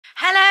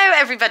Hello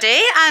everybody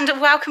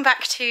and welcome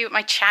back to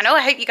my channel.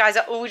 I hope you guys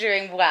are all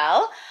doing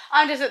well.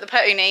 I'm just at the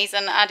ponies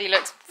and Addie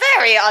looks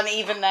very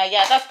uneven there.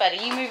 Yeah, that's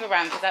better. You move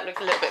around because that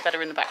looks a little bit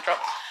better in the backdrop.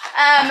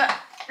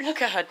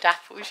 Look at her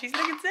dapple. She's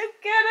looking so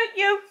good at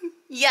you.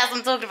 Yes,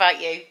 I'm talking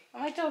about you.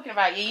 Am I talking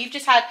about you? You've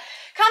just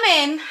come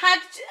in, had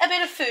a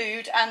bit of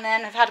food and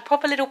then have had a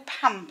proper little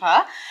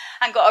pamper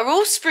and got her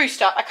all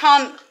spruced up. I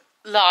can't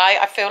lie,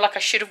 I feel like I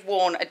should have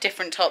worn a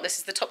different top. This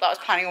is the top that I was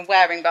planning on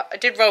wearing, but I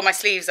did roll my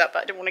sleeves up,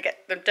 but I didn't want to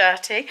get them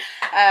dirty.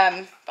 But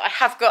I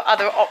have got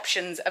other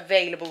options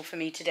available for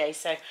me today,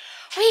 so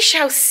we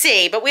shall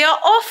see. But we are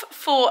off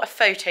for a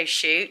photo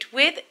shoot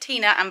with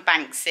Tina and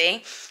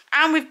Banksy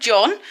and with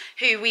John,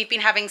 who we've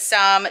been having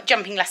some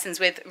jumping lessons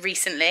with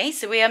recently.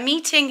 So we are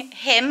meeting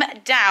him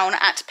down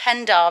at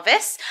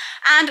Pendarvis,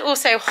 and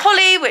also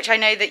Holly, which I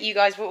know that you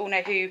guys will all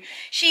know who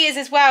she is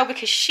as well,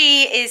 because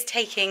she is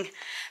taking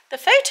the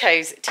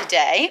photos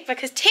today,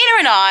 because Tina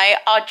and I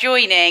are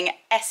joining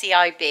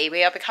SEIB.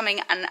 We are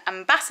becoming an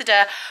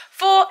ambassador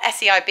for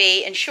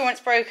SEIB Insurance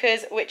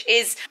Brokers, which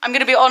is, I'm going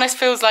to be honest,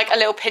 feels like a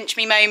little pinch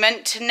me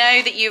moment to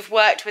know that you've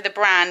worked with a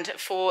brand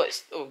or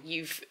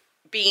you've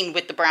been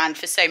with the brand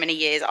for so many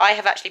years. I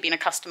have actually been a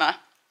customer.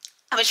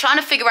 I was trying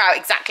to figure out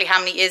exactly how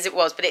many years it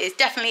was, but it is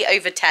definitely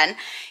over 10.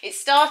 It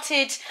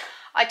started,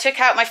 I took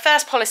out my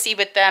first policy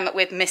with them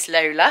with Miss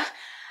Lola,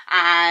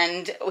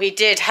 and we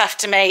did have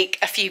to make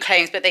a few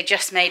claims, but they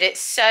just made it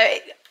so,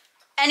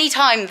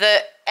 anytime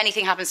that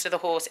anything happens to the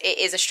horse, it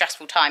is a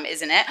stressful time,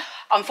 isn't it?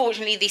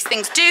 Unfortunately, these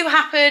things do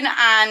happen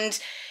and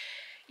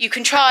you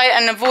can try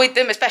and avoid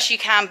them as best you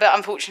can, but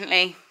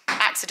unfortunately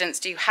accidents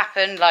do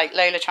happen, like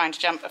Lola trying to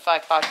jump a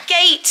 5-car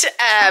gate,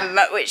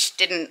 which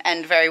didn't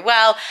end very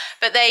well,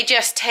 but they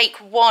just take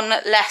one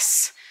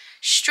less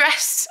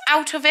stress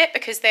out of it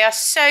because they are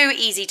so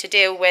easy to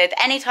deal with.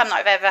 Anytime that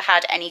I've ever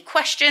had any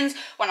questions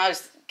when I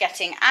was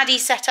getting Addie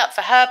set up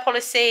for her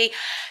policy,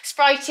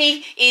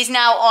 Sprite is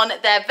now on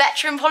their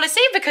veteran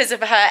policy because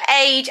of her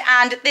age,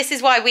 and this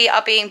is why we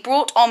are being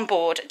brought on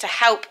board to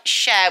help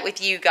share with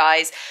you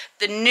guys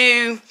the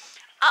new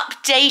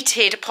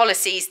updated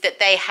policies that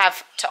they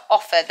have to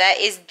offer. There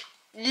is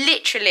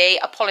literally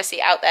a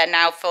policy out there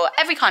now for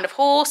every kind of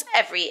horse,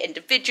 every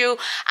individual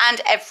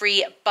and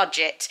every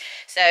budget.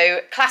 So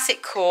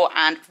classic, core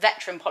and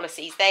veteran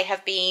policies, they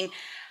have been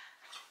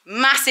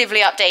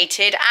massively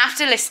updated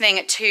after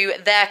listening to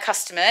their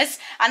customers,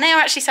 and they are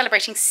actually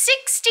celebrating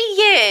 60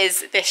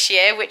 years this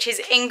year, which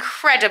is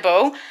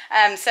incredible.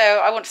 So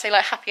I want to say,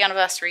 like, happy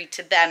anniversary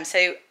to them.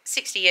 So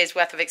 60 years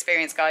worth of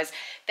experience, guys.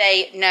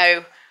 They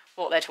know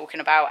what they're talking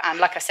about, and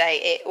like I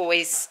say,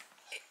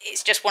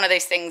 it's just one of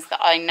those things that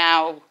I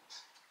now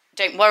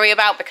don't worry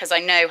about because I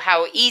know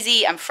how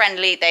easy and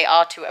friendly they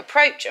are to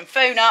approach and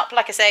phone up.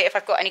 Like I say, if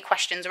I've got any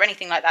questions or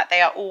anything like that,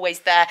 they are always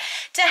there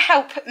to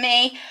help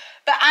me.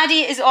 But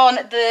Addie is on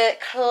the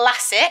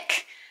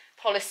classic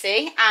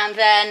policy, and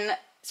then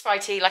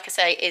Sprite, like I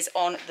say, is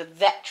on the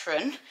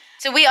veteran.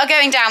 So we are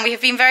going down. We have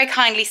been very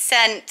kindly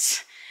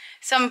sent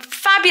some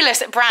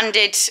fabulous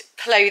branded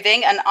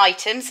clothing and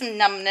items, some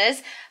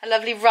numbers, a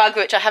lovely rug,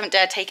 which I haven't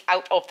dared take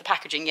out of the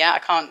packaging yet, I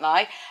can't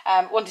lie.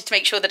 Wanted to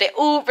make sure that it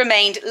all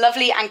remained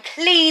lovely and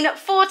clean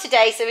for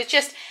today. So it's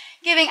just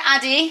giving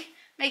Addie,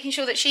 making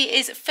sure that she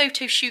is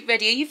photo shoot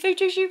ready. Are you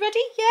photo shoot ready?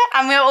 Yeah.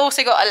 And we've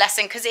also got a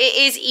lesson because it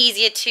is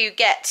easier to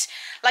get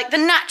like the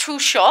natural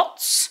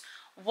shots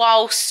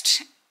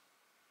whilst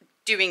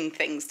doing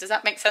things. Does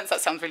that make sense?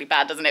 That sounds really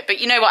bad, doesn't it? But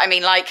you know what I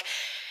mean? Like,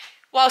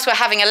 whilst we're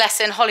having a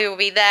lesson, Holly will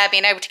be there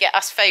being able to get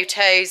us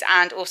photos,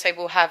 and also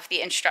we'll have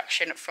the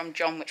instruction from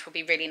John, which will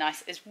be really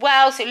nice as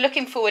well. So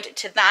looking forward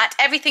to that.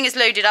 Everything is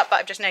loaded up, but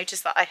I've just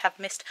noticed that I have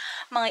missed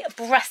my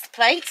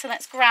breastplate. So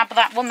let's grab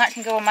that one. That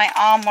can go on my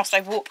arm whilst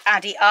I walk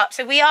Addie up.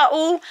 So we are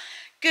all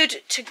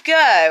good to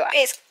go.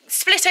 It's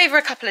split over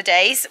a couple of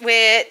days.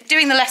 We're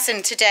doing the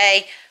lesson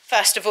today,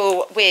 first of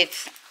all,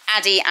 with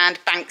Addie and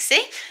Banksy.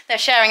 They're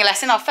sharing a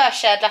lesson, our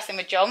first shared lesson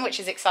with John, which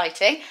is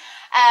exciting.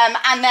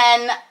 And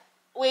then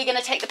we're going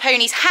to take the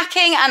ponies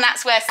hacking, and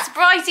that's where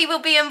Sprite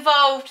will be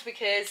involved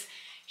because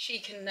she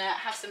can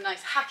have some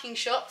nice hacking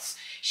shots.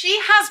 She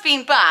has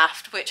been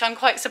bathed, which I'm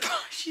quite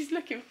surprised. She's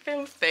looking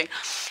filthy.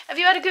 Have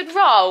you had a good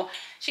roll?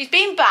 She's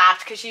been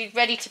bathed because she's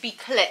ready to be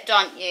clipped,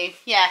 aren't you?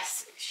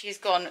 Yes, she's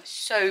gone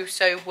so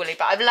woolly,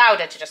 but I've allowed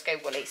her to just go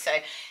woolly. So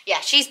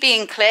yeah, she's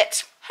being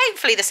clipped,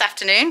 hopefully this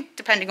afternoon,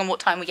 depending on what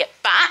time we get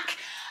back.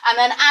 And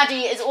then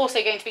Addie is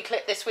also going to be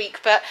clipped this week,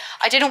 but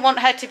I didn't want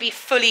her to be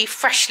fully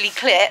freshly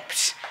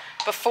clipped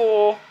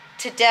before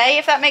today,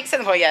 if that makes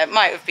sense. Well, yeah, it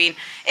might have been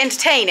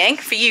entertaining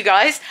for you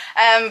guys,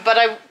 but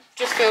I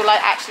just feel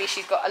like actually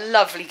she's got a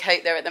lovely coat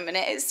there at the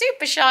minute. It's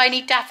super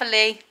shiny,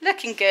 dappily,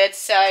 looking good.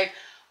 So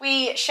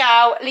we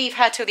shall leave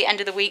her till the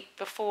end of the week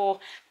before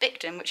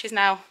Bicton, which is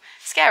now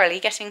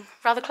scarily getting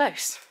rather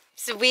close.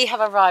 So we have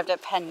arrived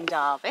at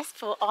Pendarvis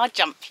for our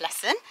jump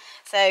lesson.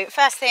 So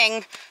first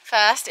thing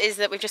first is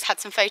that we've just had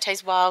some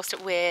photos whilst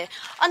we're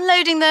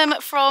unloading them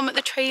from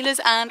the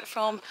trailers and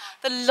from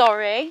the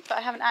lorry, but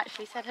I haven't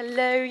actually said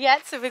hello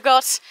yet. So we've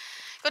got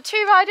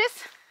two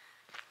riders.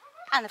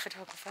 and the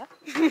photographer.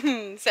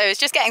 So it's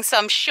just getting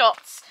some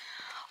shots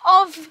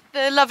of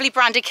the lovely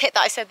branded kit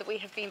that I said that we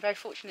have been very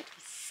fortunate to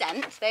be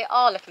sent. They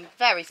are looking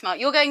very smart.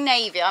 You're going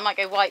navy, I might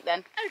go white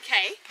then.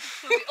 Okay,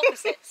 we'll be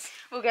opposites.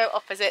 We'll go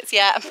opposites,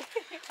 yeah.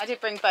 I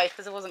did bring both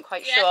because I wasn't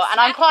quite sure. And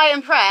I'm quite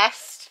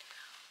impressed.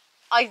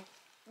 I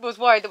was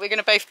worried that we were going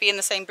to both be in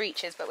the same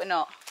breeches, but we're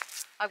not.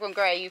 I've gone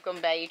grey, you've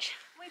gone beige.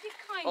 We did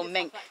kind or of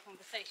mink. have that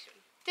conversation.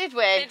 Did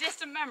we? In a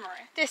distant memory.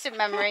 Distant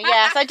memory,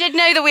 yes. I did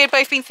know that we had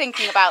both been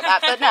thinking about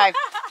that, but no.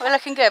 We're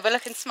looking good, we're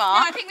looking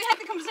smart. No, I think we had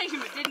the conversation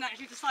but didn't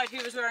actually decide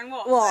who was wearing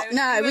what. What? So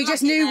No, we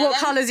just knew what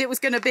colours it was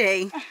going to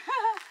be.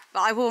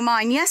 But I wore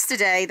mine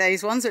yesterday,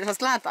 those ones, which I was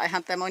glad that I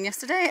had them on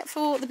yesterday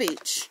for the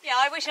beach. Yeah,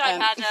 I wish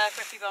I'd had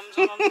grippy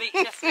bums on the beach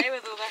yesterday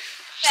with all the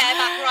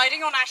bareback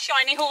riding on our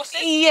shiny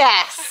horses.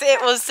 Yes, it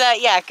was,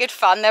 yeah, good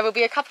fun. There will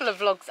be a couple of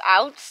vlogs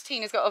out.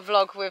 Tina's got a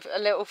vlog with a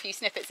little few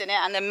snippets in it,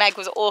 and then Meg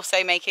was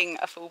also making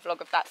a full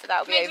vlog of that, so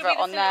that'll be over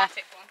on there.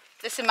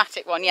 The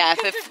cinematic one, yeah.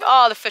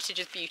 The footage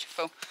is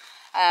beautiful.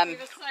 We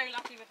were so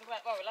lucky with the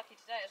weather. Well, we're lucky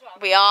today as well.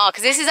 We are,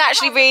 because this is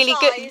actually really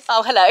good.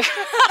 Oh, hello.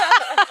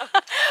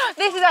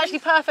 This is actually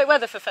perfect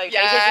weather for photos,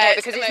 isn't it?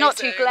 Because it's not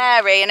too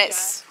glary and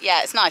it's,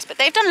 yeah, it's nice. But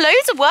they've done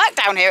loads of work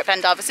down here at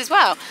Pendarvis as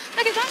well.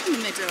 Look at that in the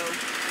middle.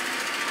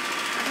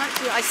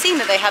 I've seen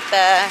that they had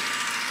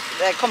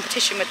their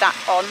competition with that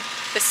on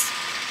this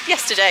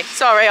yesterday.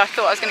 Sorry, I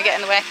thought I was going to get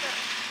in the way.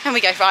 Here we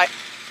go, right.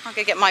 I'll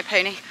go get my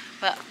pony.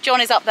 But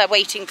John is up there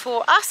waiting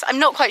for us. I'm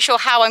not quite sure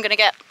how I'm going to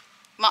get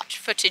much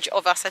footage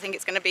of us. I think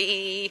it's going to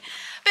be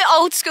a bit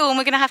old school and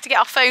we're going to have to get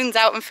our phones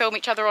out and film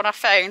each other on our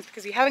phones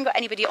because we haven't got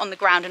anybody on the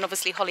ground, and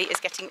obviously Holly is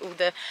getting all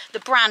the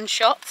brand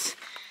shots.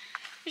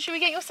 Should we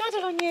get your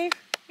saddle on you?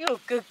 You're a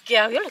good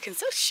girl. You're looking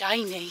so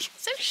shiny.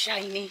 So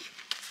shiny.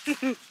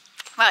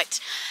 Right,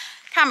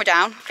 camera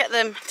down, get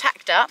them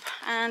tacked up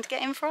and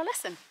get in for our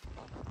lesson.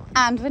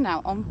 And we're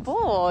now on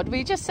board.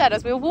 We just said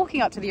as we were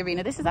walking up to the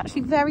arena, this is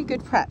actually very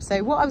good prep.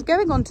 So what I was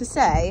going on to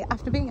say,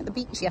 after being at the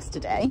beach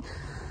yesterday,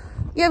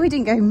 yeah, we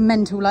didn't go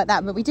mental like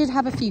that, but we did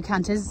have a few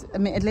canters,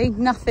 admittedly.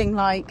 Nothing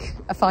like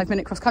a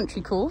 5-minute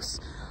cross-country course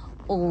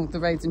or the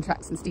roads and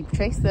tracks and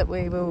steeplechase that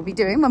we will be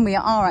doing when we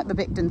are at the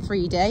Bicton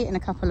 3-day in a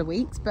couple of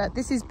weeks. But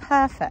this is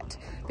perfect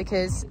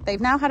because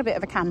they've now had a bit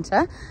of a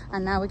canter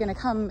and now we're going to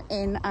come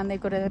in and they've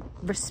got to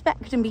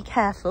respect and be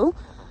careful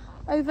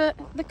over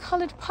the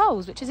coloured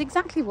poles, which is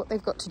exactly what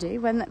they've got to do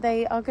when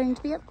they are going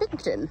to be at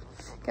Bicton.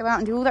 Go out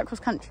and do all that cross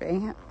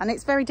country, and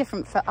it's very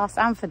different for us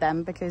and for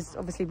them because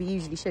obviously we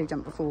usually show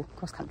jump before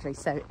cross country,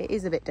 so it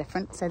is a bit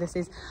different. So this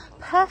is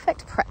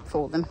perfect prep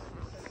for them.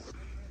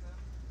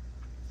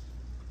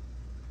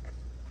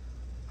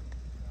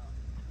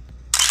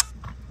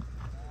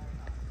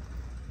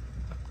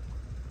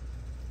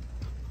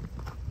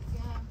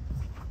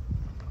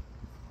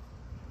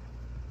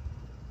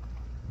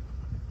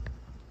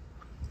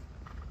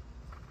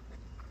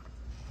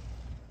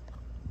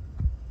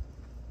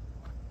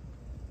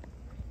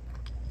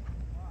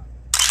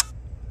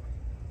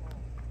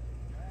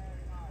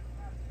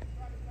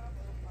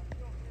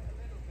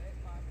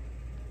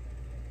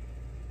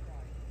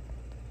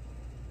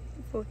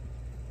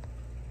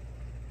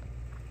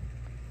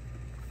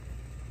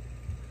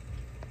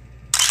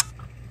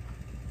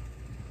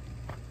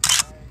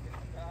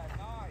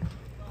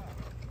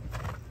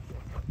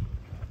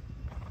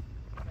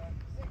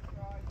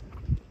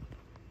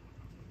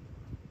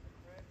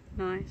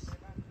 Nice.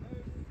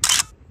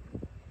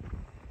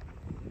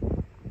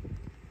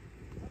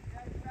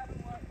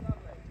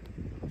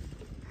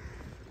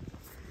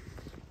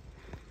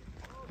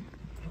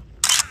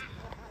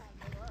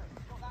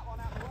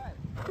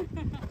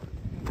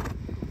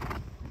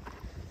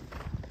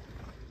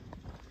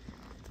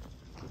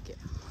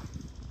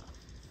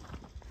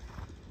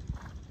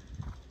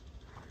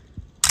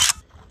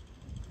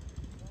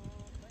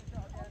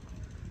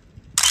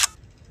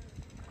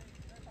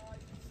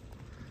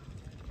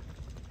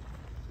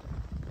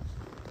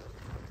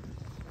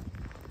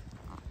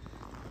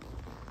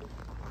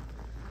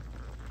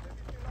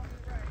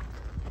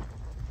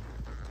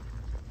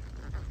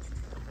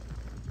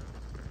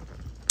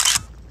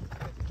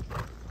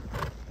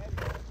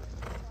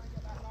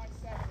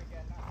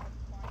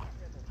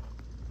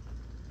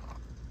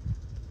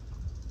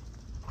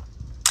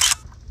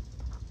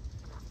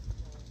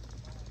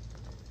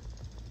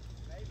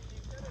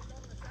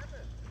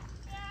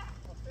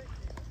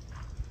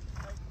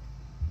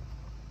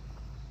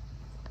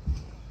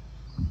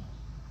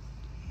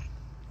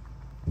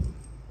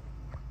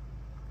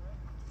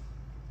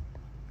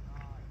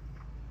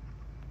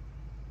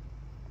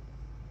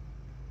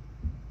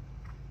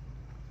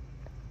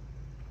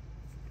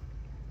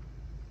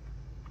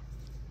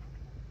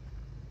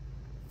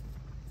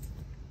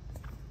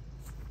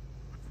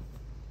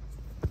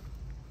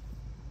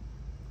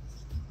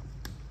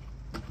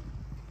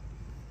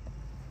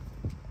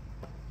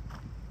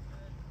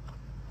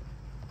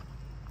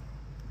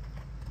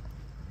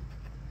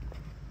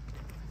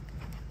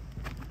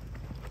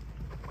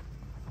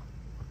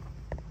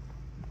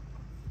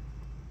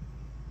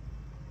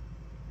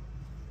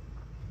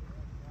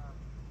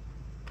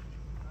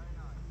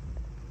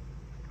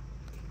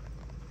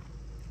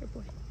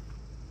 Good boy.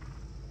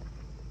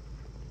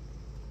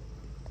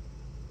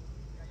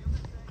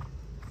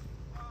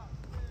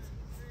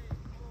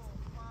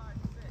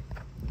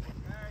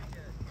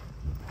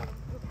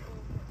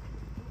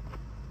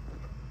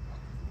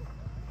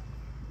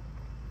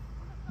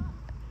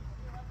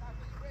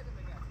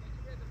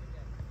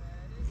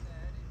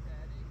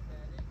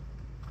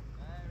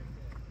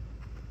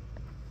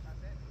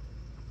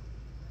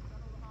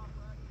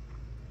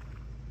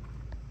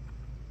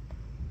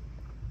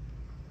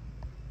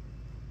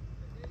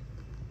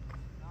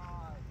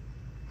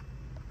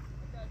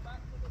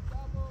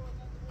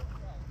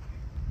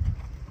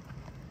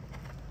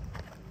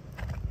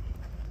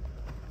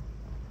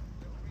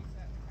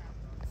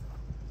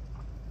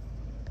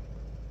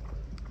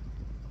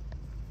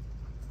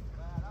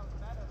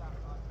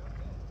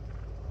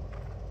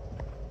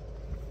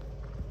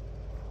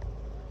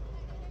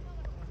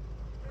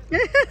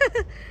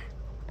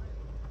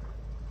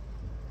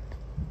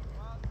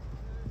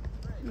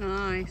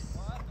 Nice.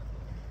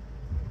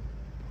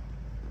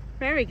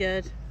 Very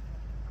good.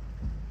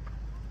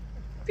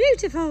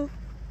 Beautiful.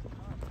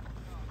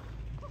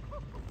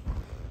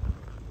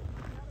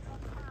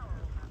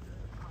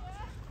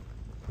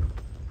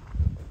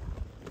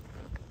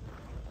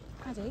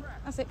 Addie,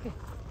 that's it. Good.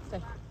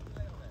 Stay.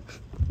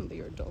 Not that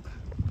you're a dog.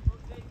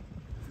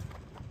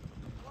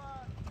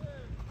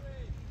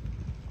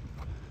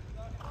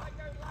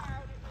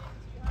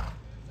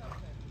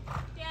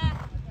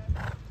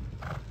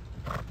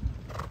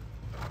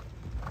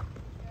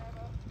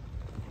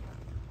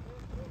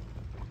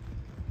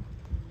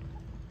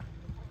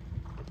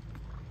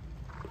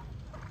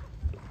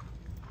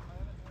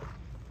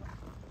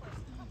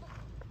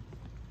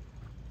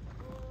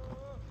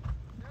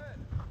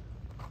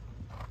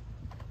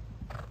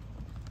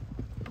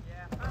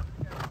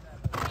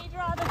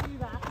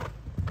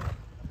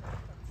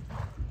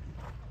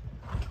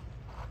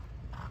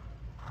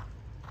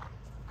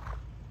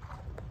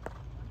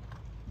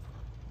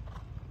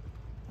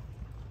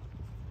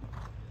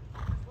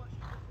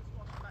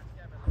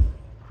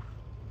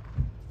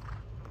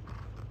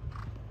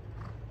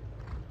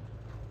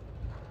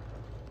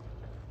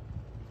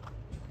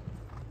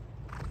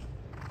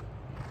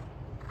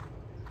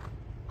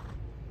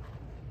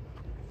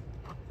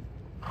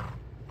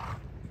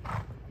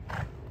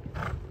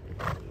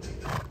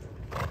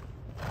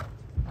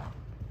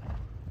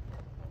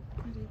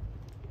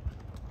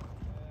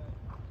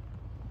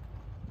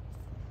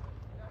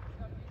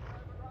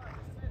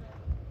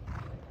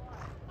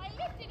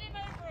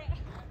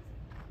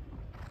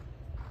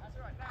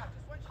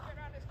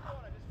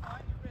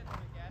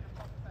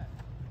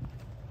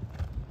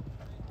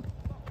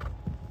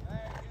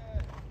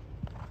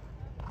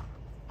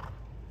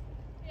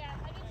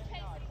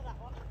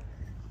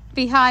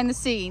 Behind the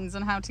scenes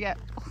on how to get...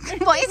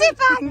 What is it,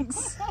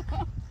 Banks?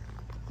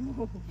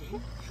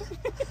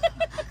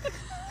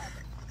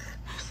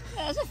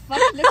 That's a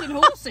funny looking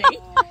horsey.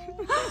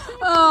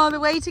 Oh, the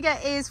way to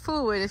get ears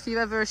forward if you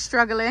ever are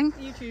struggling.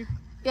 YouTube.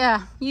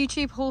 Yeah,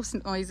 YouTube horse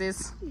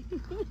noises.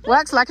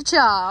 Works like a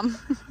charm.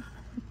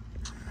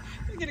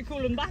 We're going to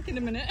call them back in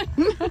a minute.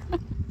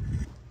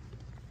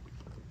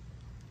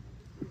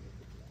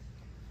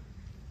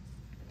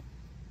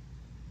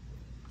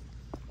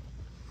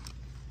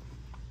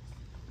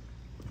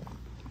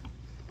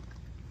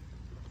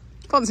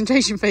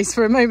 Concentration face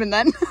for a moment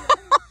then.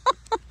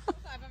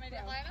 Have I made it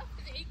high enough?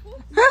 Is it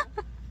equal?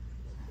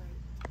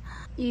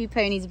 You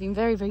ponies have been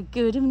very, very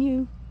good, haven't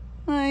you?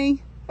 Hi.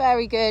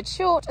 Very good.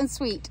 Short and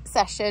sweet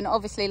session.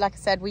 Obviously, like I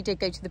said, we did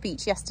go to the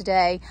beach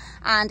yesterday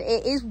and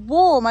it is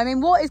warm. I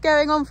mean, what is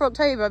going on for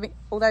October? I mean,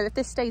 although if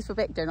this stays for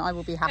Bicton, I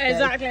will be happy.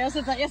 Exactly. I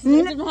said that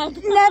yesterday.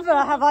 Never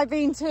have I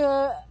been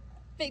to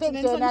Bicton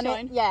and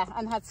sunshine.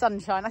 And had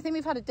sunshine. I think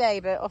we've had a day,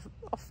 but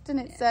often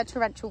it's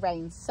torrential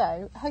rains.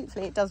 So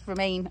hopefully it does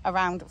remain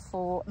around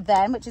for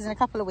them, which is in a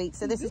couple of weeks.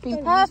 So this has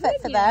been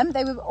perfect for them.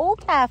 They were all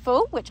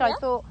careful, which I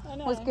thought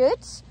was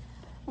good.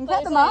 And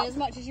get them up. As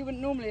much as you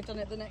wouldn't normally have done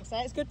it the next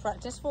day. It's good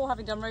practice for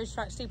having done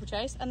racetrack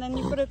steeplechase, and then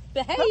you've got to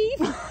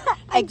behave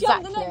and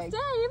jump the next day,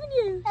 haven't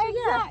you? So,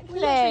 Exactly.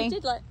 we actually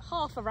did like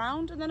half a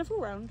round and then a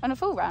full round. And a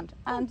full round.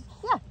 And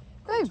yeah.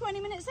 Boom. 20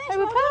 minutes They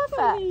were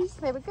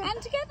perfect. They were good.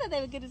 And together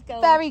they were good as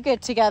gold. Very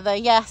good together,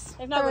 yes.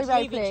 They've now got to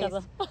leave each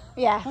other.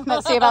 Yeah,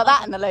 let's see about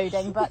that in the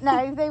loading. But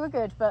no, they were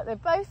good. But they're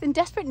both in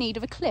desperate need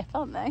of a clip,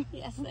 aren't they?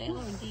 Yes, they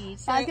are indeed.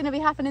 So, that's going to be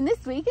happening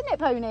this week, isn't it,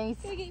 ponies?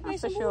 Go get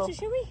That's some for water,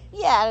 sure. shall we?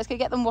 Yeah, let's go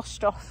get them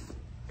washed off.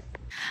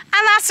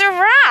 And that's a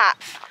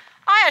wrap.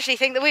 I actually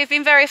think that we've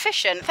been very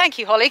efficient. Thank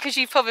you, Holly, because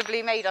you've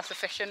probably made us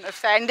efficient of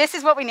saying this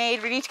is what we need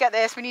to get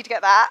this, we need to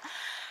get that.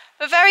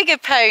 But very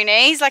good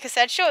ponies. Like I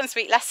said, short and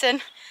sweet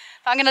lesson.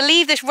 But I'm going to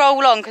leave this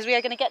roll on because we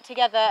are going to get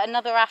together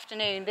another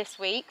afternoon this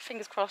week.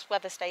 Fingers crossed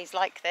weather stays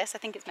like this. I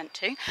think it's meant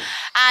to.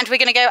 And we're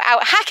going to go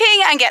out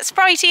hacking and get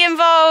Spritey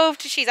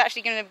involved. She's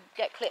actually going to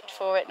get clipped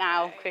for it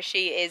now because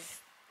she is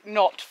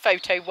not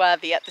photo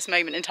worthy at this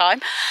moment in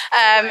time.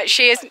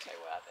 She is...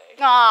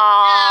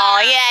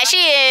 Oh, yeah,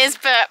 she is.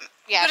 But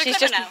yeah, she's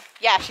just...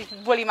 Yeah, she's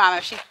woolly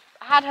mammoth. She's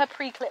had her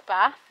pre-clip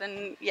bath,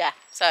 and yeah,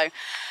 so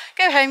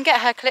go home,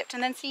 get her clipped,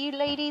 and then see you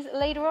ladies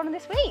later on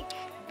this week.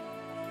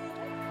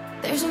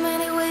 There's so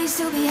many ways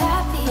to be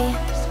happy.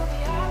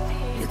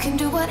 You can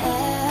do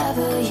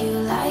whatever you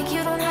like.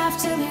 You don't have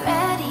to be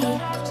ready.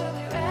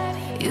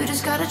 You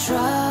just gotta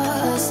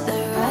trust the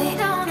right.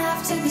 Don't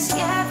have to be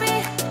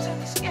scary.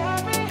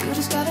 You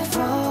just gotta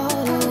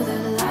follow the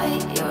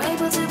light. You're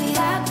able to be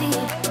happy.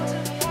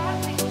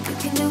 You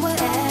can do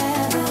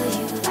whatever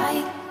you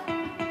like.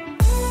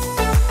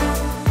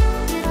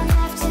 You don't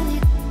have to be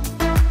ready.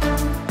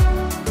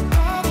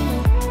 You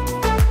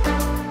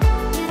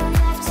don't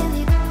have to be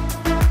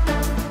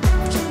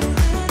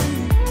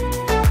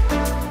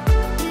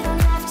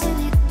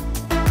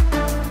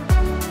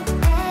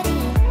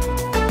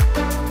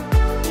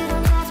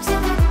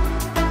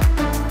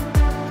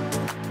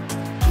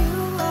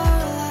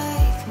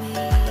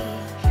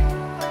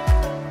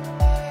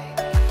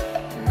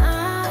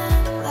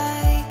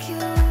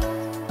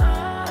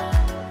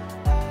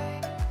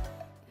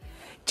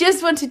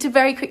Just wanted to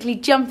very quickly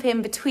jump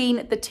in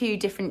between the two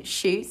different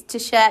shoots to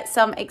share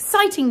some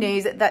exciting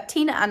news that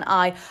Tina and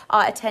I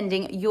are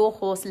attending Your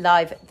Horse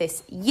Live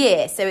this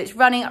year. So it's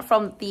running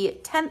from the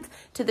 10th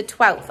to the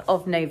 12th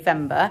of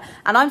November,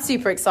 and I'm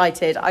super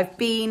excited. I've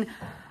been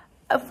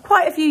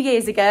quite a few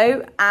years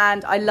ago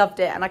and I loved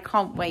it, and I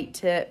can't wait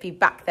to be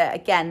back there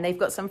again. They've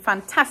got some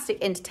fantastic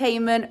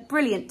entertainment,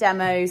 brilliant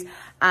demos,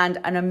 and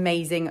an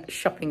amazing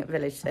shopping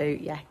village. So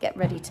yeah, get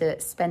ready to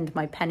spend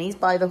my pennies,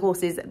 buy the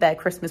horses their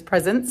Christmas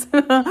presents.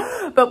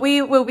 But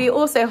we will be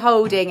also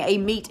holding a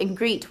meet and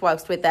greet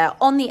whilst we're there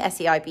on the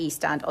SEIB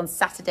stand on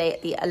Saturday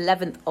the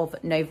 11th of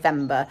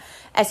November.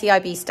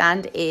 SEIB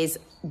stand is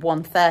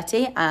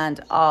 1:30 and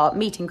our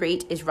meet and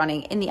greet is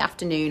running in the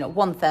afternoon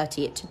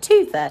 1:30 to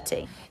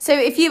 2:30. So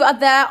if you are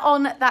there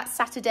on that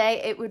Saturday,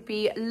 it would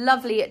be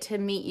lovely to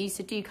meet you.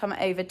 So do come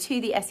over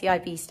to the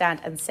SEIB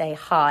stand and say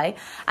hi.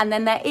 And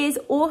then there is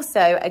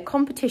also a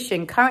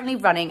competition currently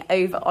running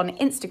over on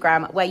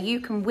Instagram where you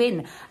can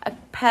win a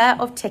pair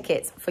of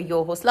tickets for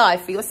Your Horse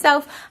Live for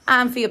yourself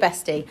and for your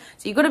bestie.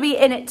 So you've got to be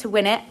in it to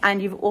win it,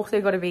 and you've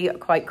also got to be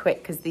quite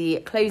quick because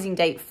the closing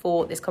date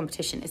for this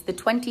competition is the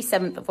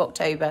 27th of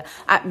October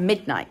at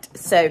midnight.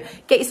 So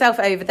get yourself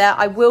over there.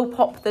 I will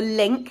pop the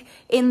link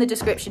in the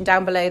description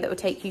down below that will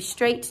take you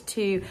straight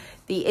to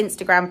the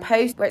Instagram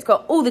post where it's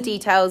got all the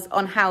details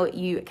on how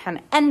you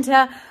can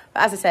enter.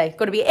 But as I say,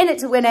 got to be in it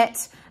to win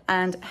it,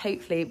 and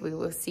hopefully we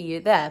will see you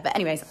there. But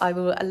anyways, I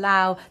will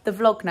allow the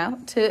vlog now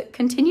to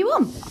continue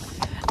on.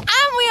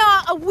 And we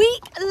are a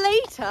week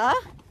later,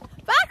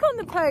 back on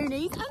the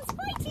ponies, and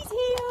Sprite is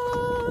here.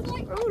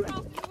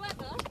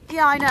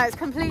 Yeah, I know, it's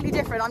completely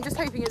different. I'm just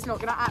hoping it's not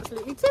going to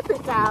absolutely tip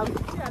it down.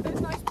 Yeah, those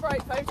nice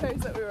bright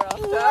photos that we were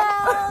after.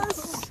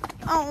 Yes.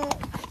 Oh,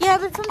 yeah,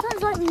 but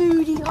sometimes like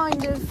moody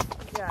kind of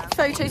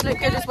photos look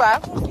good as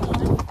well.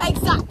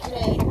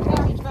 Exactly.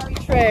 Very, very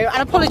true.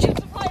 And apologies.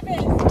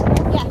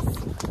 Yes.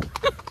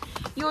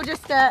 You're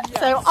just so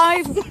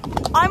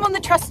I'm on the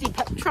trusted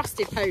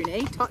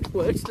pony, touch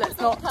wood, let's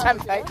not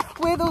tempt fate,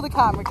 with all the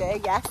camera gear,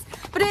 yes.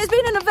 But it has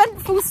been an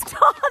eventful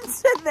start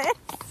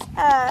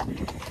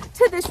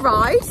to this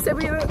ride. So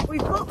we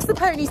boxed the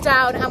ponies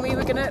down, and we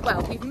were gonna,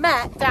 well, we've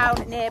met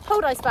down near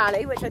Paradise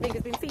Valley, which I think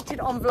has been featured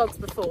on vlogs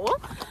before.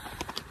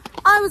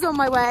 I was on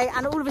my way,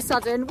 and all of a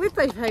sudden, with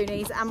both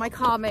ponies, and my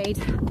car made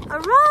a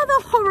rather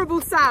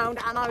horrible sound,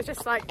 and I was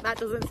just like, that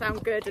doesn't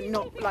sound good, and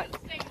not like...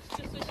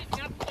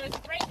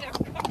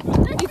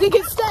 You think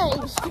it's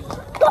staged?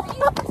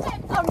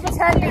 I'm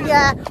pretending,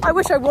 yeah. I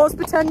wish I was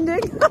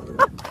pretending.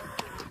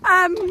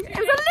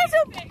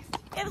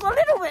 It was a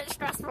little bit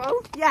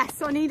stressful. Yes,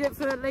 so I need it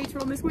for later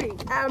on this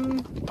week.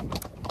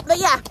 But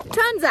yeah,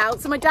 turns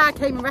out, so my dad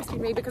came and rescued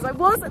me because I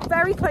was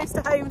very close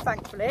to home,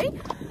 thankfully.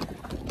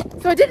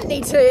 So I didn't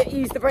need to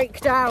use the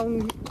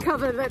breakdown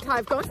cover that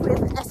I've got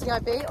with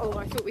SEIB. Oh,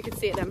 I thought we could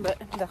see it then, but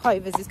the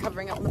high-vis is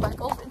covering up on the back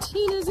of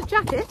Tina's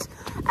jacket.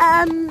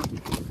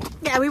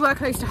 Yeah, we were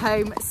close to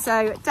home,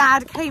 so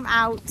Dad came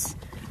out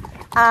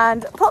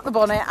and popped the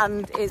bonnet,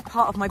 and it's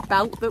part of my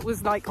belt that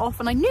was like off,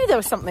 and I knew there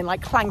was something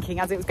like clanking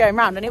as it was going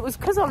round, and it was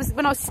because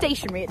when I was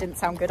stationary it didn't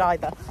sound good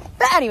either.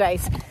 But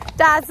anyways,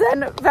 Dad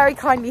then very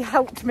kindly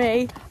helped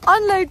me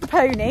unload the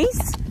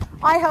ponies.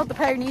 I held the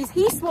ponies,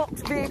 he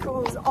swapped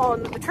vehicles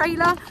on the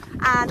trailer,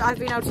 and I've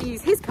been able to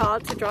use his car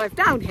to drive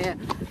down here.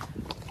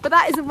 But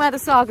that isn't where the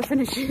saga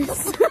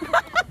finishes.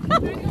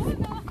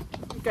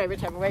 Go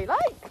whichever way you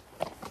like.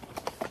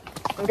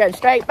 I'm going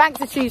straight, back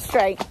to choose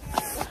straight.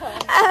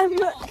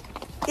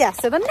 Yeah,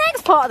 so the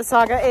next part of the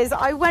saga is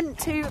I went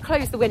to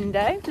close the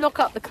window, lock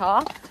up the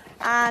car,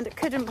 and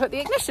couldn't put the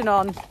ignition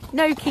on.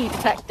 No key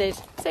detected.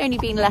 It's only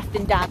been left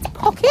in Dad's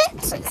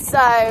pocket.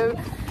 So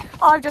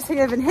I've just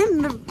given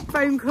him the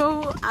phone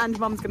call, and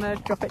Mum's gonna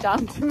drop it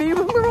down to me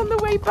when we're on the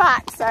way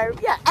back. So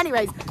yeah,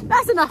 anyways,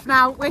 that's enough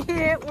now. We're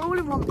here, we're all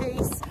in one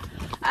piece.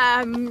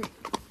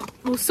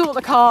 We'll sort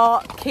the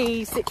car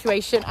key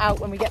situation out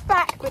when we get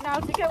back, but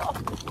now to go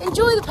off,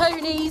 enjoy the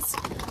ponies,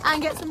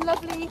 and get some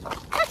lovely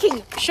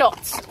packing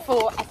shots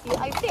for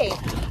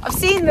SEIB. I've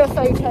seen the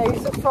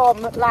photos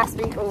from last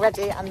week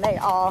already and they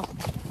are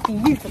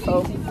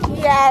beautiful.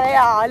 Yeah, they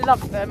are. I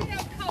love them.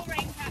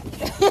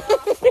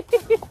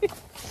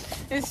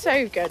 It's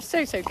so good,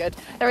 so good.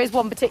 There is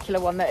one particular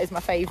one that is my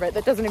favourite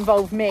that doesn't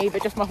involve me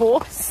but just my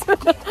horse.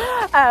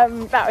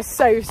 That was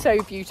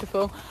so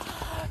beautiful.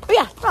 But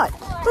yeah, right,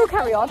 we'll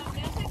carry on.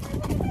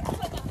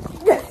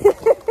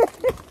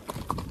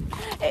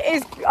 It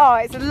is, oh,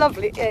 it's a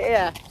lovely,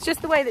 yeah, it's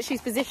just the way that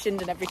she's positioned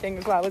and everything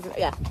as well, isn't it?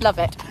 Yeah, love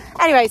it.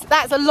 Anyways,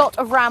 that's a lot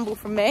of ramble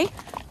from me,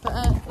 but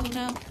we'll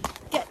now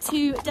get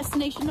to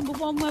destination number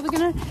 1 where we're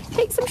going to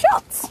take some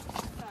shots.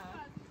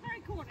 Very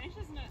Cornish,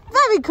 isn't it?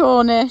 Very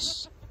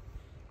Cornish.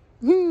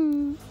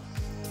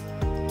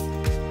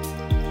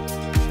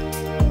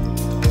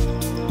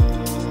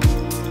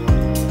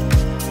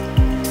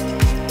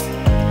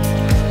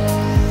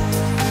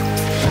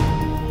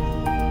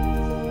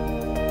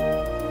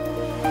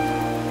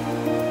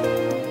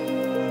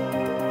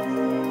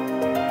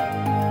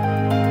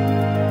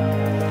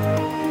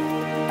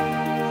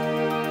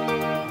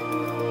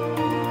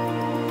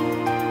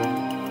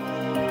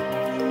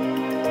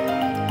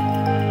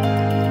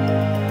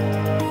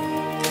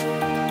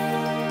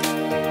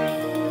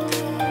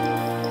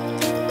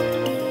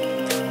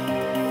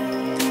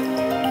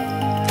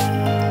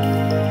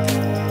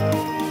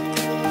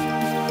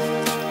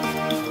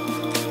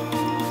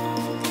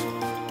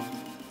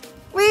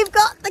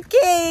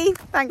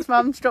 Thanks,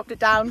 Mum. She dropped it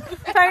down.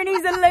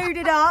 Ponies are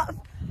loaded up.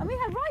 And we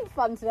had right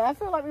fun today. I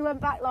feel like we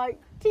went back like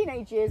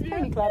teenage years,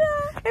 pony club.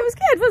 Yeah. It was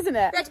good, wasn't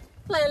it? We had to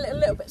play a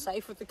little bit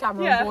safe with the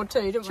camera on board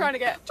too, didn't we? Trying to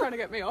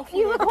get me off.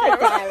 You were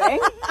quite daring.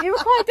 You were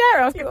quite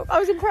daring. I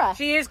was impressed.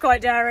 She is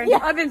quite daring.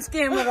 Yeah. I've been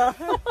skiing with her.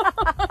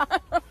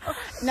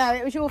 No,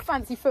 it was your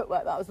fancy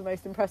footwork that I was the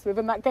most impressed with.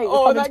 And that gate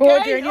was coming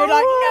towards you and you're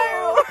like,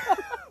 no.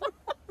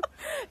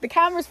 The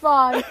camera's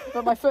fine,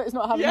 but my foot is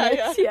not having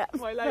it. Yeah.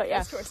 My leg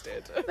is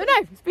twisted. But no,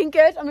 it's been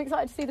good. I'm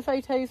excited to see the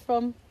photos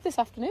from this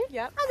afternoon.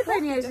 Yeah. And the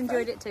ponies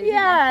enjoyed it too.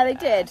 Yeah, they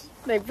did.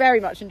 They very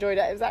much enjoyed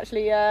it. It was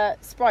actually,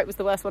 Sprite was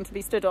the worst one to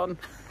be stood on,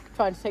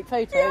 trying to take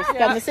photos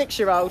than the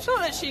 6-year-old. I thought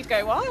that she'd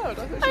go wild.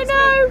 I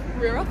know.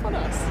 Rear up on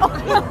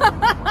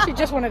us. She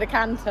just wanted a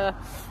canter.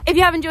 If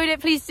you have enjoyed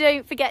it, please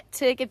don't forget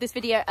to give this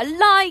video a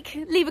like,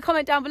 leave a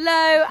comment down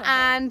below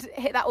and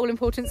hit that all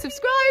important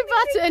subscribe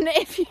button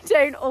if you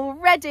don't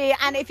already.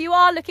 And if you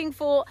are looking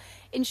for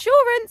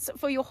insurance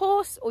for your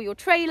horse or your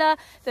trailer,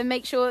 then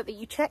make sure that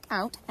you check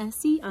out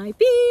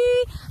SEIB,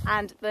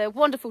 and the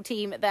wonderful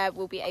team there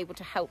will be able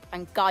to help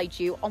and guide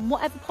you on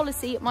whatever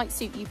policy might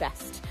suit you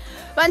best.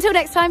 But until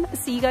next time,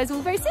 see you guys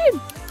all very soon.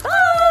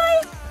 Bye.